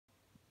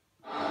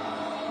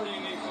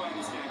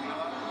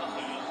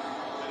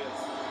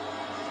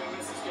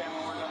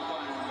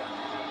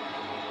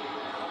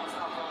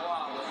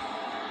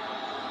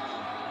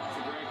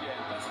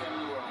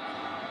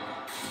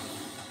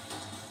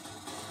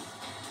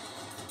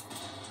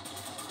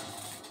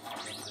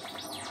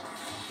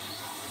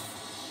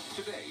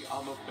Today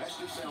on the best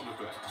of sound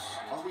effects,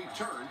 a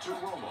return to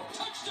Romo.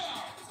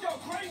 Touchdown! Let's go.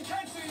 Great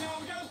intensity now.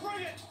 We gotta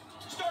bring it.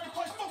 Starting to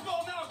play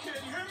football now,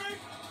 kid. You hear me?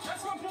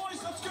 That's my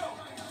boys. Let's go.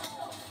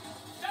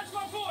 That's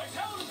my boys.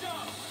 Hell of a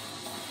job.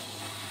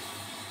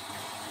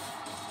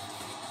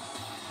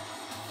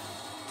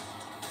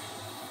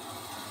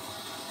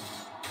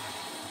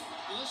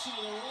 Listen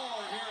to the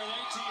roar here at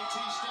AT&T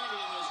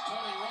Stadium as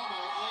Tony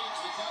Romo leads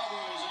the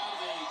Cowboys out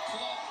of the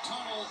club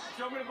tunnel.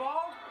 Show me the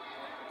ball.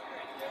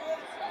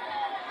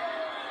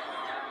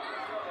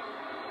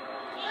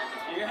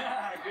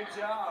 Yeah, good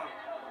job.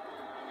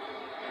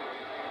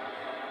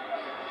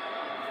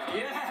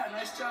 Yeah,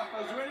 nice job,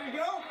 fellas. Ready to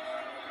go?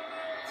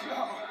 Let's go.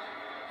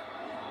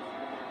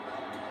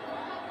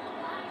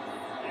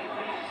 Hey,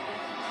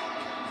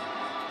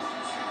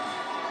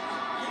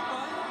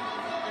 bud.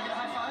 Give me a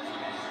high five.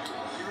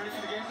 You ready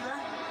for the game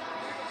today?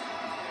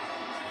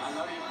 I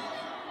love you.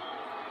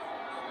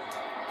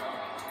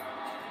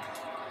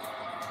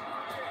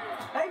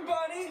 Hey,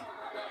 buddy.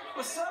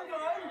 What's up,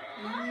 bud?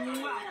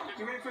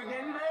 You ready for a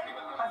game today?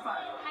 High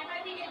five. High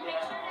five, you get a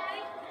picture,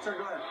 Daddy? Sure,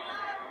 go ahead.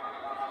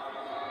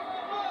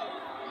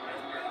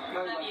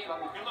 Love you.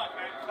 Good luck,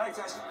 man. Thanks,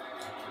 Ashton.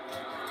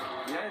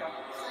 Yeah.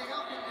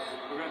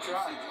 We're going to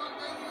try.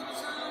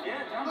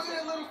 Yeah, John. Look at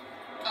that little...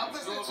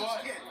 It's a little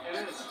boy. It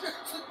is.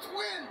 It's a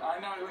twin.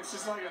 I know, he looks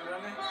just like him,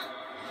 doesn't he?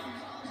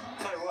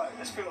 Tell you what,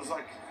 this feels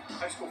like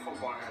high school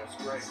football here. It's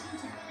great.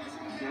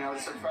 You know,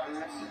 it's like 5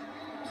 minutes.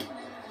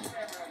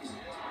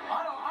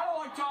 I don't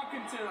like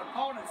talking to the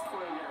opponents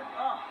before they get it.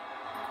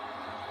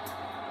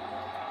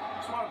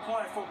 Just want to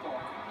play football.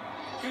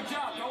 Good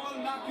job. Don't let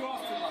him knock you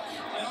off too much.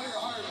 I know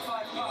you're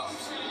 105 pounds.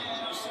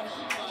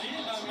 He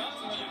didn't knock me off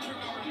too much. I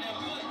tripped over the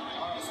damn foot.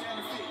 All right, stay on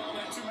your feet. You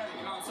got too many,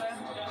 you know what I'm saying?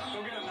 Go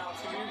get him now.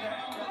 It's going to be your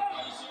day.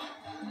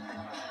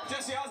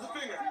 Jesse, how's the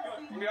finger?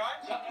 You be all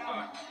right?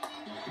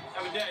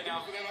 Have a day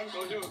now.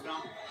 Go do it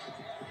now.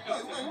 Hey,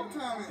 what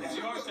time is it? It's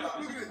your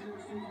time. Look at it.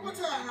 What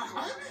time is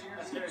it?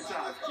 That's your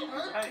time.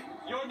 Hey,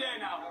 your day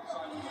now.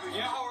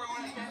 You know how we're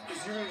winning? Because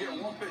you're going to get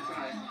one pitch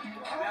tonight.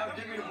 And now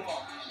give me the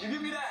ball. You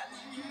give me that.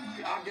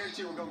 I'll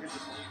guarantee we'll go get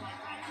this one.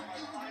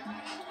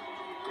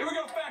 Here we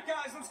go, fat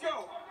guys. Let's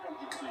go.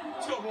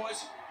 Let's go,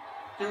 boys.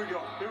 Here we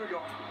go. Here we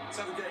go. Let's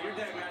have a day. Your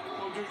day, man.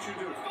 Go do what you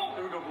do.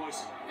 Here we go,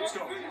 boys. Let's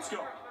go. Let's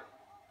go.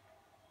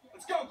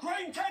 Let's go.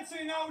 Great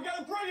intensity now. We got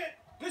to bring it.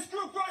 This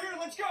group right here.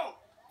 Let's go.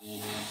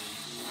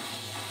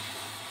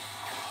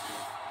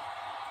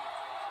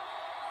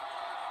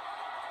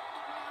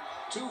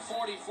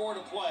 2:44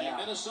 to play. Yeah.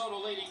 Minnesota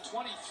leading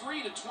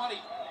 23-20.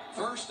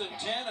 First and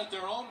 10 at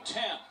their own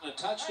 10. The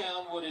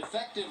touchdown would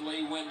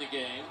effectively win the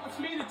game. Let's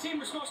meet the team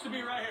we're supposed to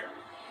be right here.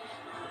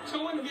 Let's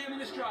go win the game in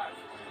this drive.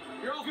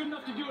 You're all good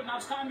enough to do it. Now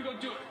it's time to go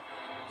do it.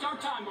 It's our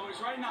time, boys.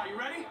 Right now. You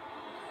ready?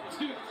 Let's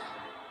do this.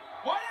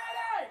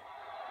 180!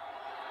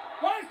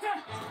 What is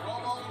that?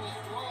 Romo was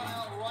thrown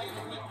out right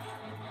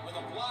with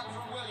a block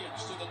from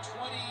Williams to the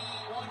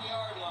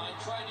 21-yard line.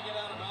 Tried to get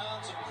out of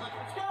bounds and couldn't.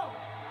 Let's go.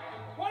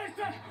 What is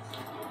that?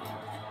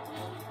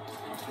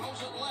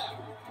 Throws it left.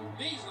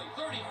 Beasley,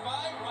 35,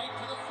 right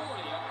to the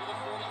 40, up to the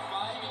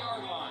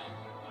 45-yard line.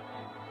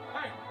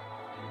 Hey,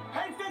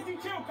 pay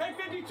 52, pay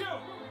 52.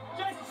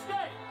 Jason,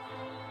 stay.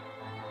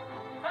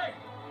 Hey,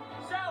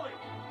 Sally,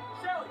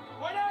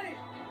 180.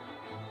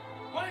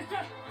 What is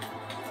that?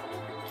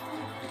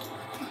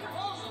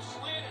 Throws a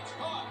slant, it's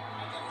caught.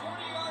 At the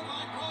 40-yard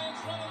line,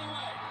 Bryant's running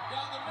away.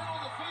 Down the middle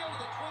of the field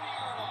to the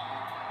 20-yard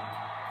line.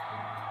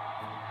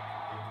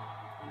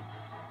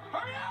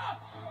 Hurry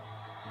up!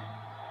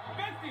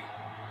 50,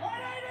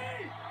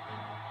 180.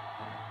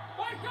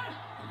 What is that?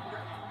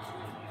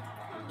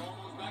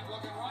 Romo's back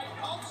looking right,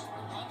 pumps,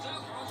 runs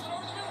out, throws it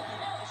over the middle.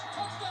 Harris,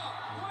 touchdown,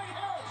 Wayne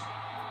Harris.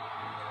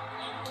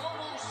 And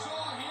Romo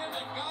saw him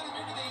and got him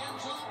into the end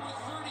zone with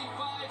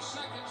 35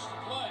 seconds to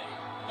play.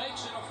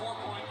 Makes it a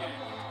 4-point game.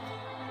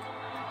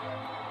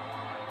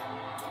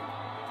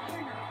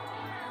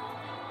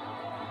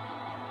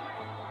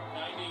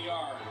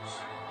 Yards,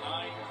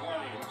 9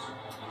 plays,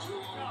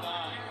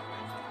 209.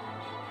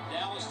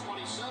 Dallas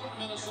 27,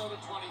 Minnesota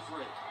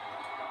 23.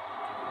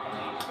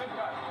 Good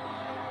guy.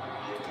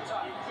 Good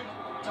job. Good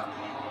job.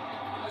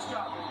 Nice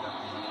job. Good job.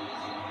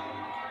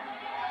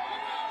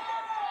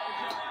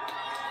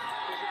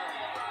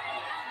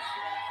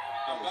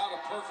 About a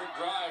perfect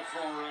drive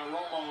for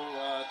Romo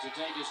to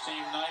take his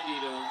team 90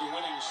 to the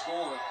winning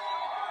score.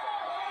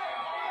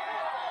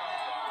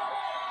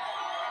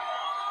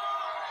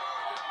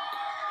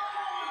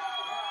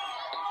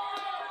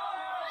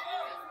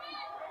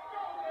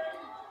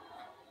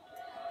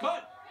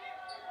 Cut.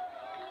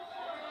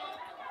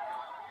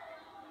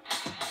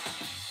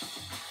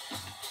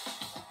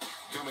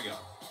 Coming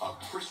up, a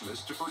Christmas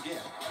to forget.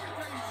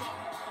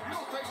 You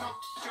don't take no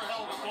you're a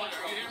hell of a player.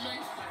 You hear me?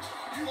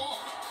 You are.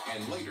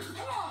 And later,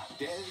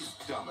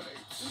 Dez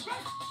dominates.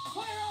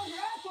 Player on your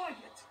ass like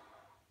it.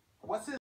 What's it?